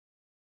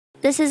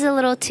This is a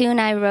little tune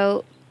I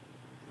wrote.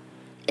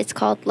 It's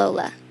called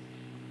Lola.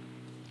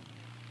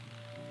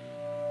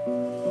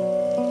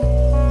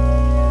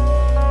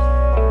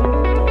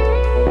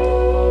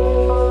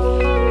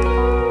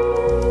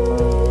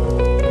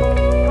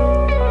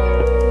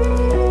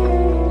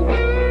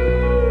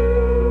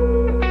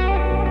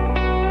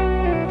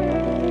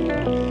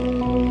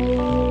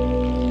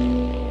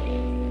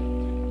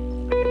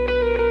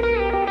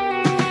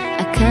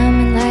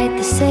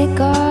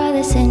 Cigar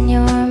that's in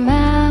your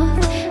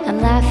mouth. I'm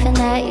laughing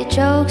at your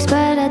jokes,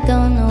 but I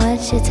don't know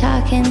what you're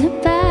talking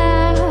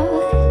about.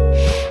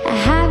 I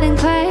haven't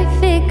quite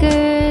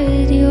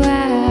figured you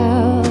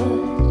out.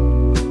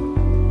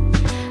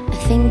 I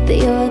think that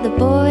you're the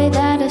boy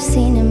that I've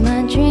seen in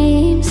my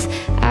dreams.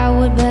 I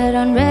would bet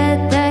on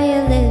red that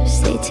your lips,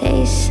 they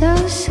taste so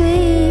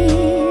sweet.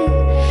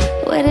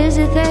 What is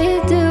it that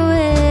you're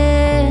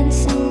doing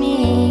to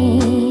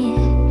me?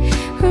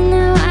 Well,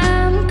 now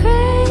I'm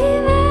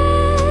craving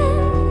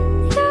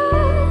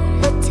your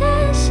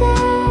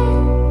attention.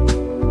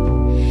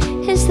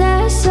 Is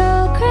that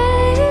so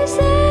crazy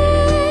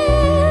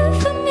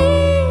for me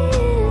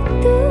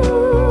to do?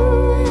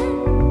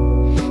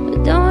 But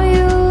don't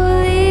you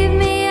leave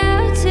me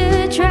out to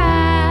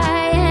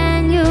dry,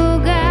 and you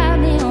got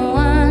me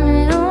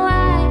wondering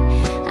why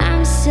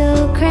I'm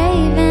still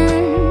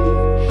craving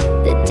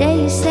the day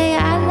you say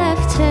I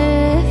left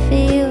her for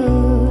you.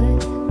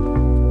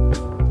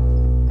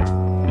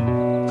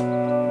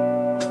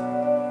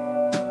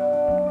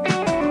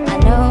 I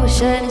know I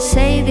shouldn't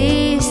say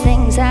these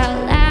things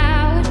out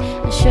loud.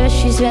 I'm sure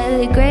she's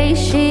really great,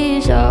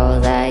 she's all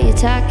that you're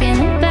talking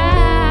about.